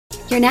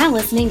You're now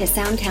listening to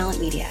Sound Talent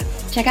Media.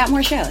 Check out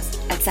more shows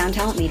at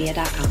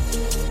soundtalentmedia.com.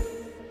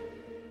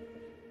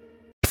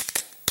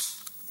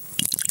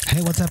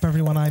 Hey, what's up,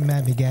 everyone? I'm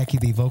Matt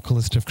Migaki, the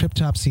vocalist of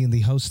Cryptopsy and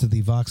the host of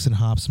the Vox and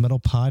Hops Metal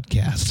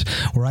Podcast,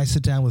 where I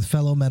sit down with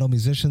fellow metal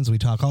musicians. We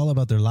talk all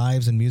about their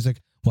lives and music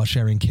while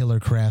sharing killer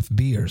craft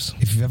beers.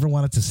 If you've ever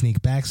wanted to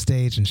sneak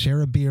backstage and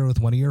share a beer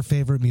with one of your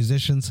favorite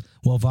musicians,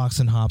 well, Vox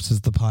and Hops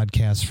is the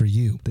podcast for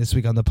you. This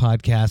week on the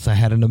podcast, I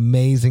had an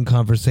amazing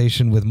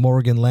conversation with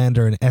Morgan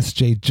Lander and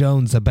S.J.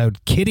 Jones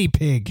about Kitty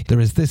Pig.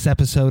 There is this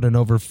episode and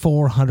over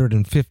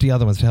 450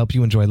 other ones to help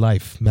you enjoy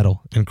life,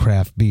 metal, and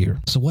craft beer.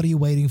 So what are you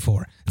waiting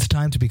for? It's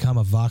time to become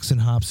a Vox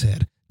and Hops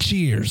head.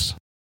 Cheers!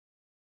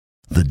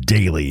 The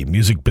Daily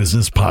Music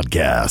Business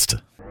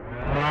Podcast.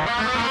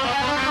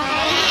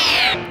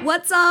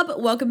 What's up?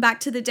 Welcome back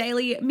to the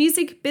Daily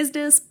Music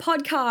Business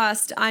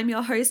Podcast. I'm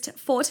your host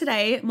for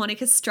today,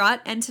 Monica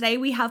Strut, and today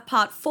we have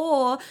part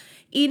 4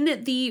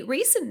 in the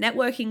recent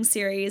networking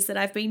series that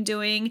I've been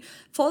doing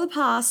for the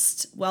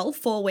past,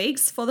 4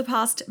 weeks, for the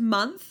past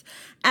month.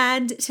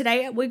 And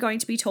today we're going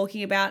to be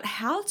talking about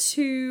how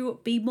to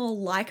be more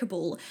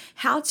likable,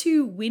 how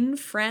to win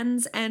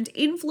friends and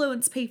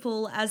influence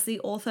people, as the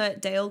author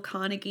Dale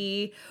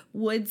Carnegie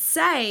would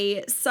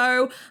say.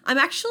 So I'm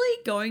actually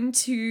going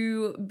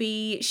to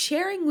be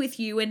sharing with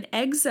you an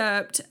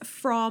excerpt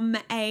from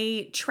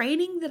a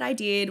training that I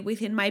did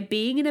within my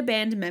Being in a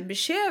Band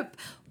membership,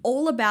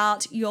 all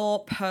about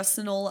your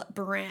personal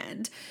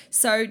brand.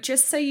 So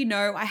just so you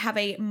know, I have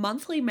a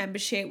monthly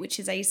membership, which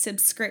is a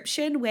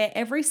subscription where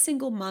every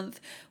single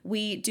month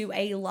we do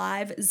a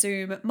live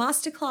Zoom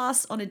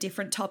masterclass on a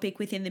different topic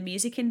within the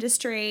music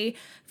industry,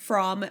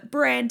 from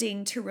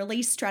branding to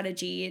release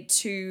strategy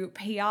to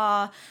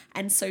PR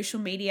and social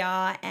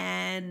media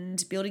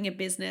and building a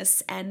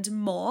business and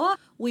more.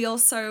 We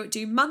also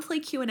do monthly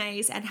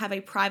Q&As and have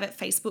a private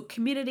Facebook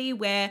community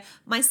where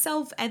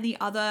myself and the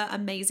other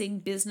amazing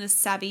business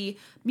savvy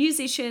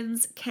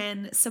musicians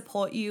can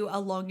support you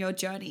along your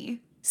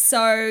journey.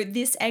 So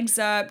this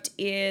excerpt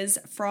is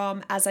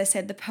from, as I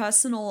said, the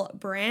Personal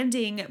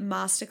Branding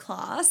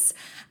Masterclass.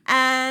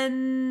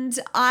 And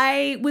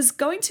I was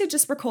going to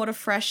just record a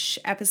fresh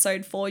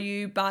episode for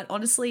you, but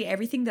honestly,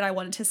 everything that I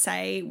wanted to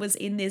say was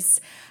in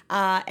this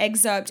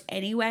excerpt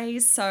anyway.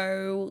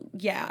 So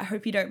yeah, I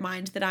hope you don't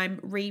mind that I'm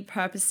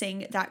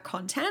repurposing that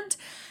content.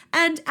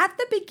 And at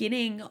the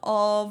beginning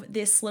of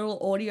this little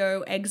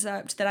audio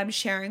excerpt that I'm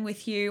sharing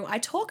with you, I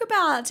talk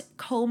about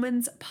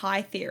Coleman's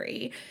pie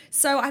theory.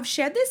 So I've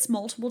shared this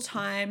multiple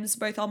times,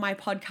 both on my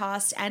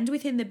podcast and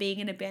within the Being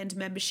in a Band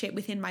membership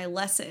within my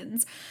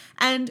lessons.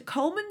 And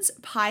Coleman's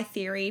pie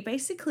theory,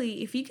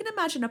 basically, if you can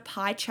imagine a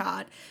pie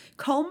chart,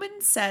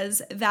 Coleman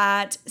says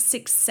that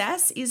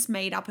success is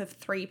made up of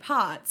 3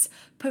 parts: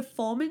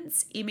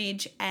 performance,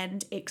 image,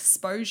 and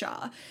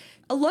exposure.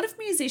 A lot of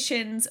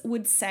musicians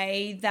would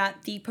say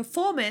that the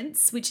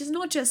performance, which is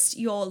not just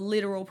your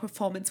literal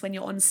performance when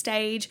you're on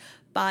stage,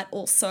 but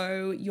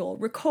also your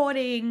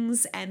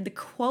recordings and the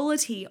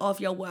quality of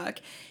your work,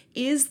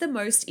 is the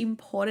most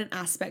important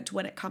aspect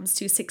when it comes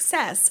to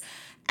success.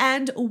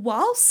 And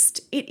whilst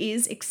it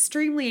is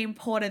extremely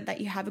important that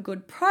you have a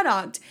good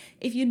product,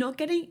 if you're not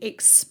getting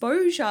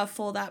exposure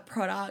for that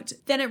product,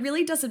 then it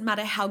really doesn't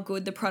matter how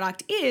good the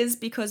product is,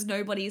 because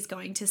nobody's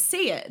going to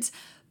see it.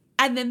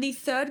 And then the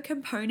third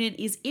component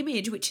is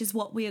image, which is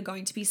what we are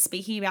going to be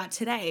speaking about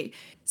today.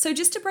 So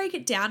just to break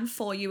it down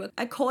for you,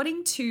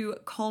 according to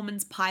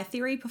Coleman's pie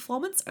theory,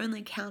 performance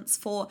only counts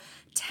for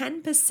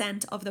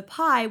 10% of the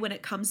pie when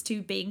it comes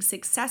to being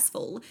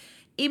successful.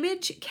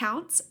 Image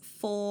counts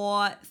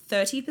for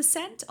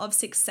 30% of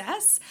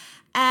success,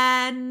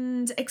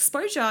 and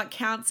exposure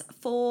counts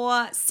for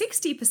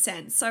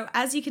 60%. So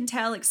as you can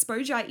tell,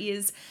 exposure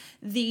is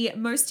the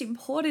most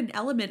important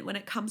element when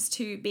it comes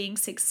to being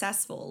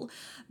successful.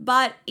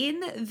 But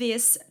in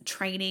this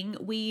training,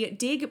 we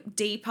dig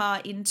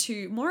deeper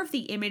into more of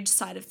the image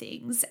side of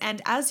things.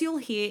 And as you'll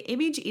hear,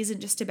 image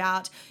isn't just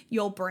about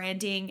your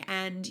branding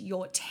and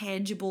your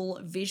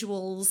tangible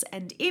visuals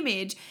and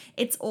image.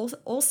 It's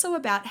also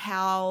about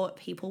how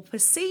people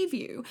perceive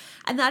you.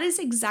 And that is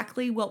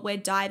exactly what we're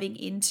diving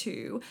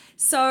into.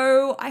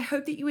 So I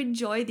hope that you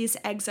enjoy this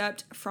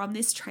excerpt from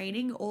this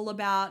training, all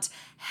about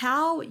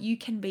how you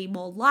can be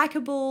more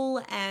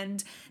likable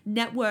and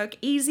network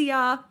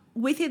easier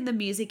within the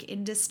music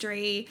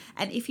industry.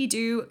 And if you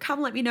do, come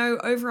let me know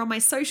over on my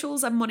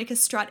socials. I'm Monica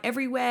Strut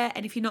everywhere.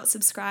 And if you're not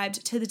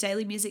subscribed to the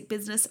Daily Music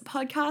Business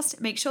Podcast,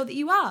 make sure that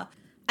you are.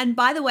 And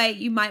by the way,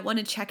 you might want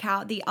to check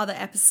out the other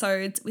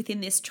episodes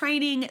within this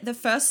training. The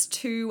first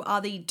 2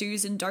 are the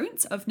do's and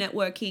don'ts of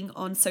networking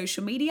on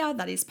social media.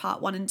 That is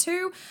part 1 and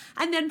 2.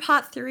 And then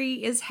part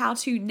 3 is how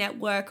to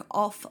network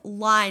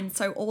offline.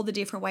 So all the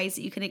different ways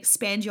that you can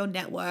expand your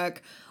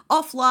network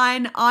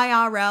offline,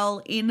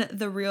 IRL, in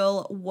the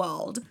real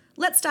world.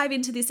 Let's dive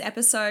into this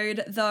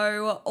episode,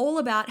 though, all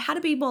about how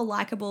to be more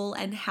likable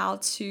and how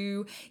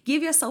to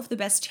give yourself the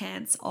best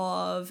chance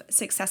of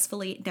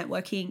successfully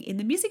networking in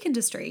the music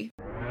industry.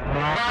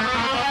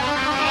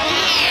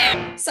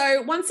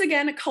 So once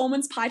again,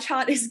 Coleman's pie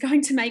chart is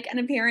going to make an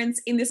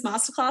appearance in this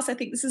masterclass. I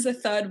think this is the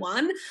third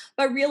one,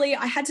 but really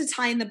I had to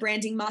tie in the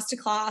branding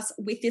masterclass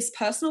with this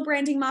personal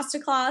branding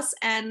masterclass,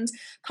 and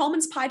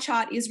Coleman's pie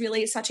chart is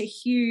really such a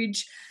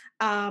huge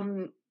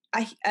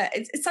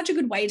it's such a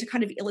good way to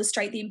kind of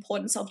illustrate the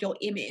importance of your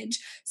image.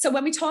 So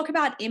when we talk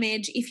about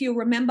image, if you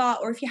remember,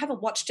 or if you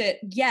haven't watched it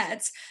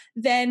yet,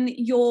 then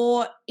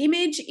your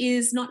image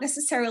is not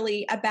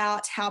necessarily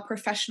about how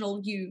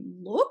professional you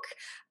look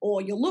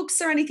or your looks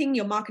or anything,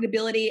 your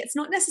marketability. It's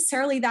not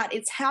necessarily that.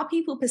 It's how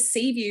people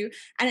perceive you,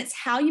 and it's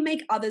how you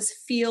make others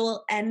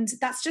feel. And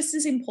that's just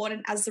as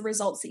important as the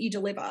results that you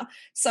deliver.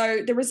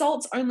 So the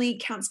results only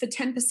counts for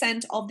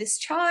 10% of this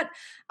chart.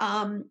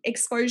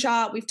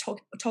 Exposure, we've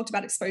talked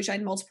about exposure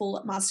in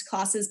multiple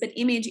masterclasses, but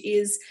image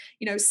is,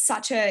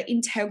 such an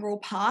integral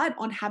part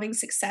on having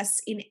success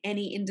in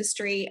any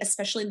industry,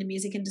 especially in the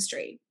music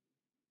industry.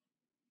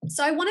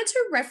 So I wanted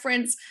to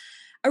reference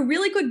a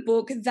really good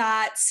book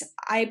that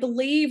I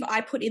believe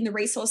I put in the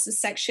resources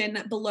section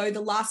below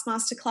the last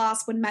masterclass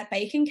when Matt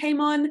Bacon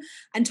came on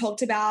and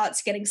talked about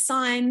getting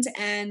signed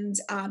and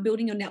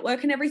building your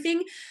network and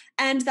everything.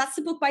 And that's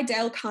the book by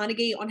Dale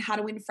Carnegie on how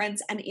to win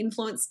friends and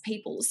influence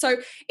people. So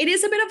it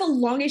is a bit of a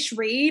longish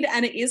read,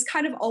 and it is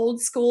kind of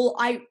old school.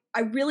 I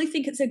really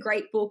think it's a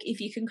great book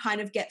if you can kind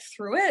of get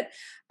through it.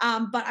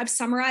 But I've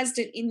summarized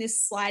it in this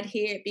slide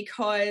here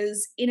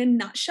because in a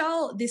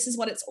nutshell, this is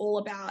what it's all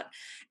about.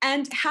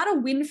 And how to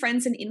win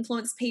friends and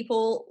influence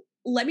people,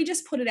 let me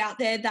just put it out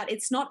there that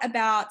it's not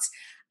about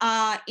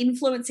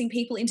influencing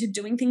people into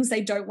doing things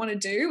they don't want to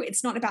do.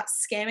 It's not about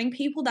scamming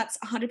people. That's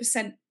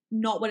 100%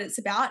 not what it's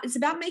about. It's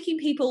about making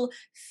people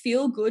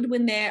feel good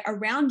when they're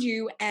around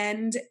you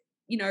and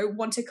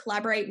want to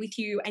collaborate with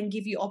you and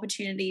give you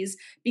opportunities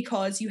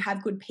because you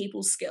have good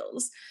people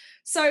skills.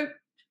 So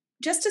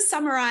just to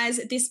summarize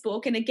this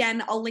book, and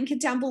again, I'll link it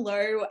down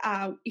below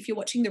if you're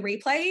watching the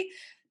replay,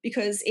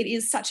 because it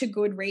is such a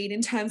good read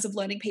in terms of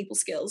learning people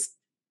skills.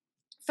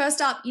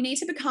 First up, you need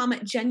to become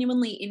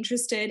genuinely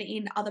interested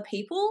in other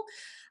people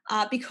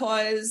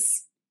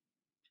because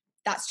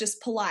that's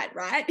just polite,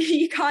 right?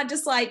 You can't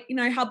just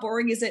how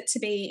boring is it to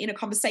be in a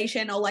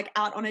conversation or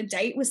out on a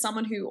date with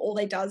someone who all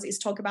they does is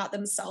talk about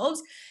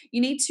themselves. You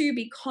need to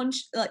be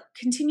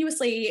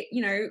continuously,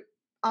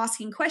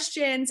 asking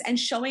questions and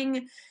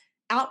showing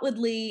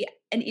outwardly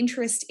an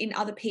interest in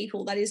other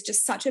people. That is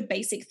just such a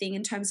basic thing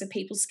in terms of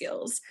people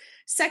skills.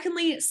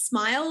 Secondly,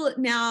 smile.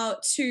 Now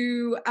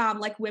to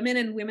women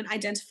and women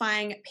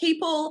identifying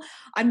people,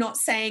 I'm not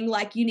saying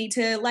you need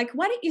to why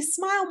don't you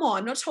smile more?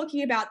 I'm not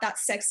talking about that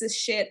sexist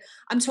shit.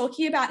 I'm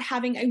talking about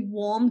having a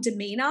warm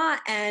demeanor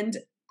and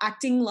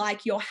acting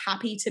like you're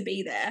happy to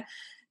be there.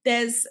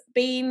 There's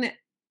been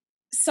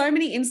so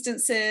many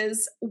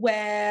instances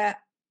where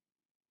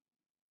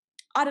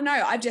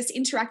I've just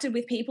interacted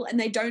with people and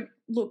they don't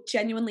look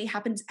genuinely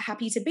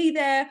happy to be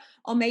there,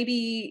 or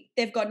maybe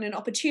they've gotten an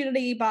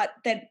opportunity, but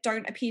they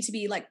don't appear to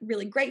be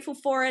really grateful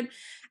for it.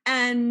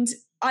 And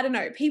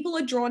people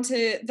are drawn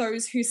to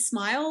those who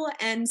smile.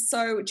 And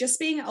so just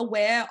being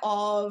aware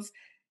of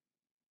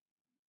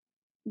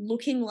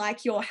looking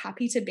like you're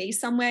happy to be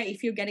somewhere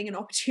if you're getting an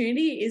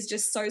opportunity is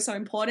just so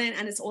important.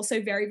 And it's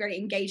also very, very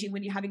engaging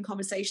when you're having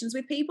conversations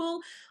with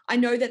people. I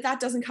know that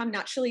doesn't come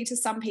naturally to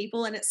some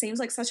people, and it seems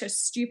like such a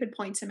stupid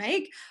point to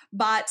make,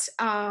 but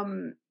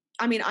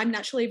I'm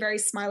naturally a very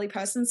smiley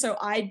person, so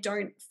I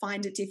don't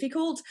find it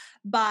difficult,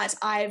 but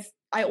I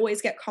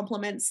always get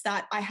compliments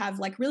that I have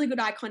really good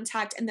eye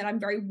contact and that I'm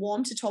very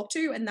warm to talk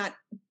to, and that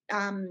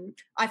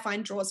I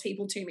find draws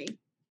people to me.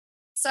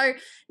 So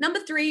number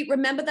 3,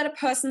 remember that a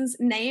person's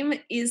name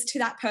is to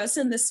that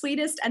person the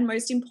sweetest and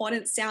most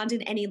important sound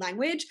in any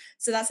language.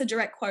 So that's a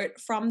direct quote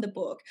from the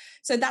book.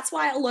 So that's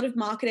why a lot of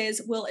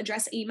marketers will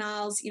address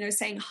emails,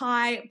 saying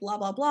hi, blah,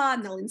 blah, blah,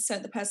 and they'll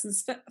insert the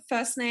person's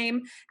first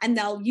name and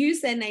they'll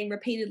use their name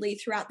repeatedly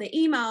throughout the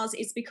emails.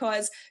 It's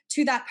because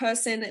to that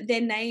person,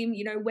 their name,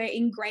 we're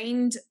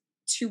ingrained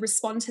to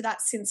respond to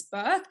that since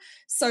birth.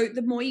 So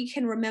the more you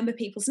can remember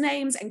people's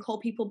names and call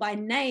people by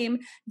name,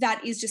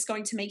 that is just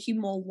going to make you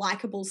more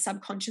likable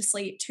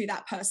subconsciously to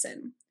that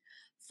person.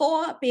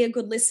 4, be a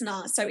good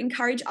listener. So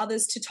encourage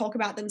others to talk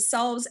about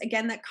themselves.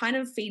 Again, that kind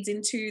of feeds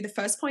into the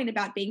first point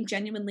about being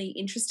genuinely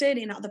interested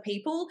in other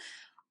people.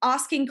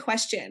 Asking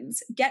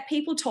questions, get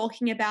people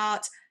talking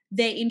about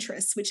their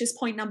interests, which is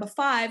point number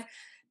 5.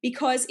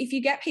 Because if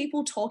you get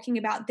people talking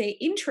about their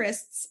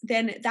interests,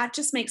 then that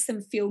just makes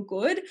them feel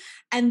good.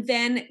 And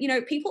then,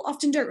 people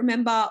often don't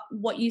remember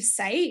what you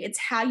say. It's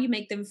how you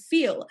make them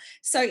feel.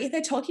 So if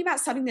they're talking about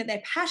something that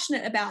they're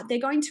passionate about, they're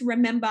going to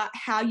remember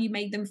how you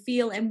made them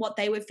feel and what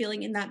they were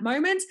feeling in that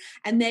moment,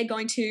 and they're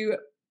going to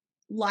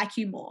like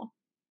you more.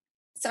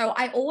 So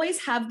I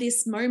always have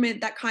this moment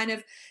that kind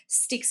of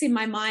sticks in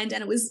my mind,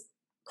 and it was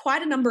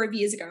quite a number of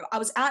years ago. I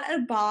was out at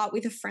a bar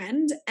with a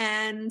friend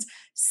and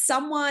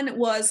someone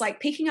was like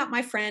picking up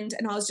my friend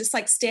and I was just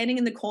like standing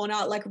in the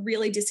corner, like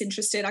really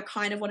disinterested. I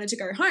kind of wanted to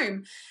go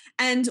home.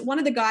 And one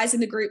of the guys in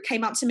the group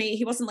came up to me.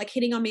 He wasn't like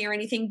hitting on me or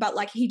anything, but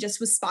like he just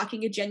was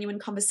sparking a genuine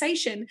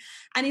conversation.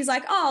 And he's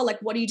like, oh, like,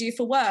 what do you do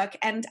for work?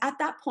 And at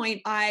that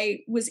point,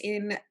 I was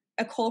in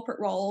a corporate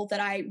role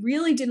that I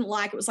really didn't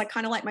like. It was like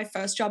kind of like my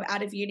first job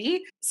out of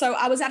uni. So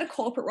I was at a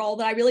corporate role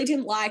that I really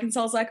didn't like. And so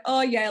I was like,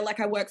 oh yeah,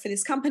 like I work for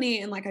this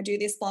company and like I do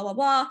this, blah, blah,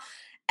 blah.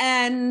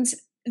 And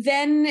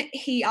then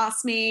he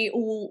asked me,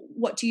 well,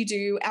 what do you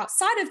do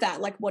outside of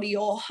that? Like, what are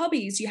your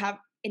hobbies? Do you have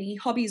any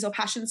hobbies or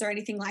passions or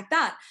anything like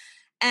that?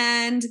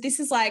 And this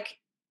is like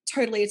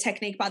totally a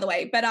technique, by the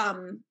way. But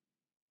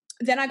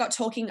then I got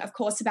talking, of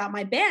course, about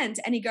my band,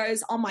 and he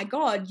goes, oh my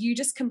God, you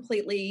just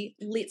completely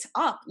lit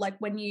up like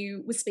when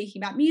you were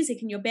speaking about music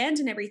and your band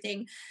and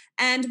everything.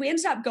 And we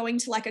ended up going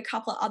to like a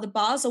couple of other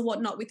bars or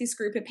whatnot with this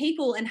group of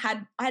people, and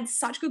I had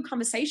such good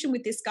conversation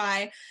with this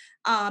guy.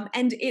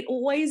 And it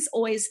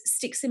always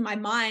sticks in my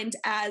mind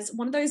as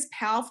one of those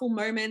powerful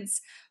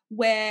moments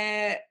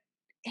where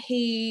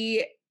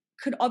he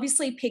could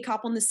obviously pick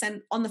up on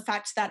the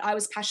fact that I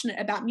was passionate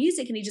about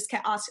music, and he just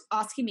kept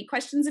asking me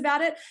questions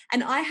about it.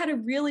 And I had a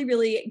really,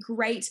 really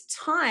great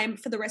time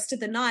for the rest of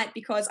the night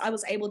because I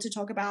was able to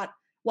talk about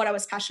what I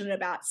was passionate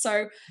about.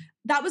 So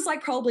that was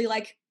like probably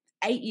like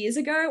 8 years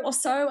ago or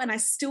so. And I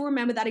still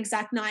remember that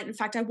exact night. In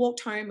fact, I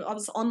walked home. I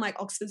was on like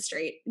Oxford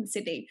Street in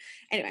Sydney.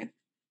 Anyway,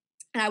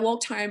 and I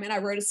walked home and I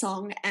wrote a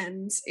song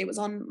and it was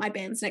on my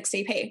band's next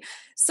EP.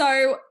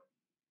 So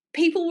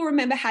people will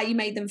remember how you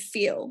made them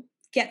feel.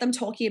 Get them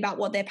talking about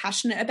what they're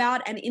passionate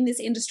about. And in this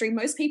industry,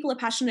 most people are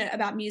passionate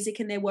about music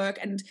and their work.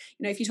 And,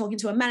 you know, if you're talking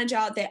to a manager,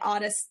 their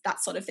artists,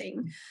 that sort of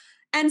thing.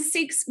 And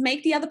 6,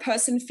 make the other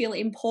person feel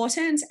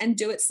important and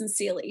do it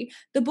sincerely.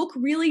 The book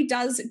really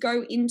does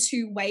go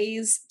into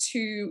ways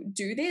to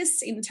do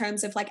this in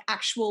terms of like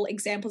actual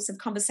examples of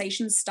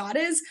conversation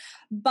starters.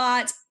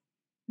 But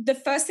the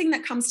first thing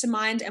that comes to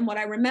mind and what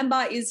I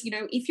remember is, you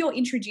know, if you're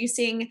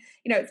introducing,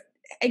 you know,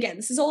 again,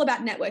 this is all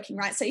about networking,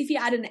 right? So if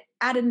you're at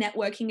a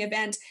networking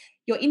event,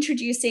 you're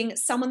introducing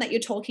someone that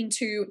you're talking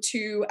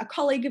to a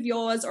colleague of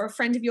yours or a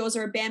friend of yours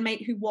or a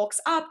bandmate who walks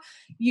up,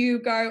 you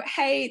go,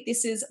 hey,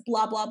 this is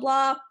blah, blah,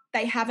 blah.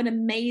 They have an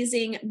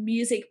amazing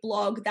music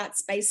blog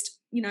that's based,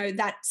 you know,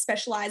 that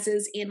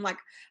specializes in like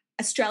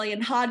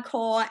Australian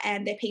hardcore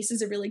and their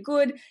pieces are really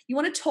good. You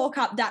want to talk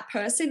up that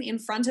person in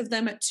front of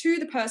them to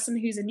the person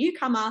who's a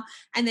newcomer,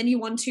 and then you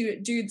want to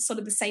do sort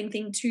of the same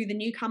thing to the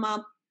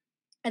newcomer.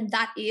 And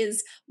that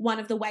is one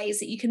of the ways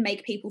that you can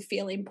make people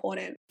feel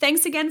important.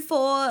 Thanks again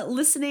for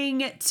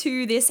listening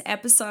to this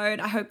episode.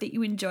 I hope that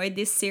you enjoyed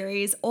this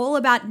series all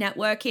about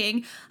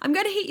networking. I'm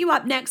going to hit you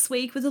up next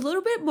week with a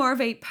little bit more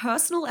of a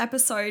personal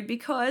episode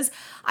because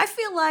I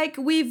feel like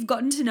we've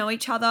gotten to know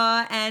each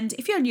other. And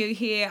if you're new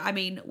here, I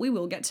mean, we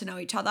will get to know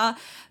each other.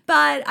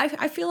 But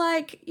I feel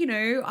like, you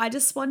know, I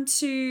just want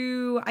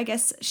to, I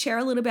guess, share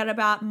a little bit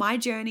about my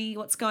journey,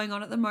 what's going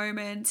on at the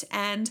moment,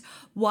 and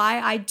why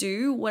I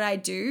do what I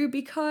do.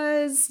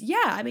 Because, yeah,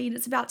 I mean,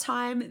 it's about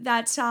time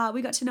that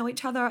we got to know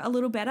each other a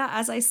little better,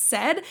 as I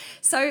said.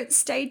 So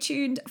stay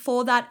tuned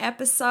for that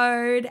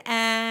episode.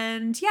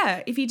 And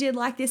yeah, if you did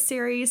like this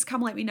series,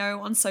 come let me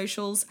know on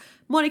socials.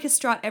 Monica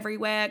Strut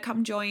everywhere.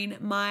 Come join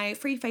my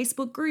free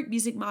Facebook group,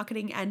 Music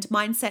Marketing and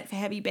Mindset for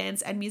Heavy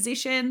Bands and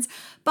Musicians.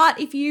 But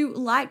if you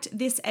liked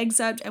this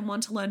excerpt and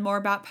want to learn more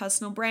about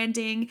personal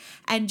branding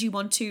and you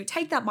want to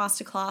take that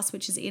masterclass,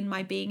 which is in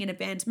my Being in a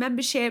Band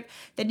membership,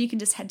 then you can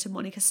just head to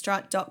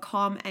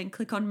monicastrut.com and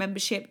click on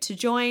membership to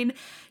join.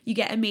 You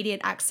get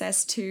immediate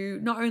access to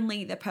not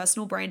only the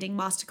personal branding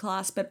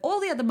masterclass, but all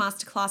the other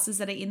masterclasses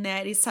that are in there.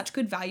 It is such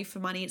good value for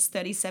money. It's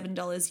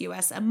 $37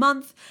 US a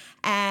month.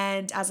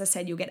 And as I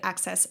said, you'll get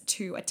access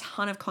to a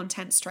ton of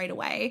content straight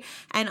away,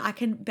 and I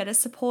can better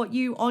support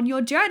you on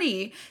your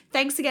journey.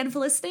 Thanks again for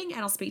listening,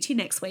 and I'll speak to you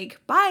next week.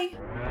 Bye.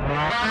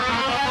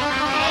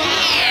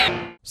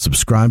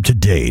 Subscribe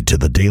today to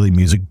the Daily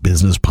Music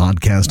Business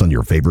Podcast on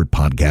your favorite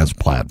podcast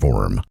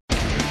platform.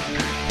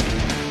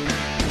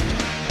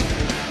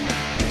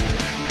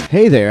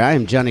 Hey there, I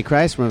am Johnny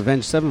Christ from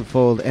Avenged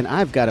Sevenfold, and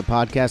I've got a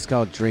podcast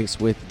called Drinks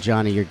with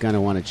Johnny you're going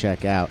to want to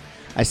check out.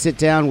 I sit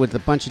down with a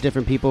bunch of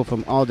different people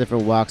from all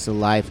different walks of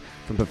life,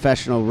 from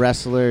professional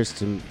wrestlers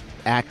to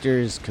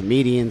actors,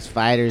 comedians,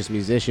 fighters,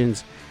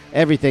 musicians,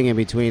 everything in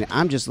between.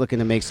 I'm just looking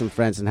to make some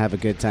friends and have a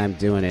good time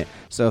doing it.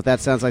 So if that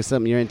sounds like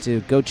something you're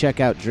into, go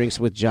check out Drinks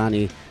with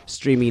Johnny,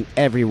 streaming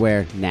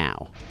everywhere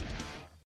now.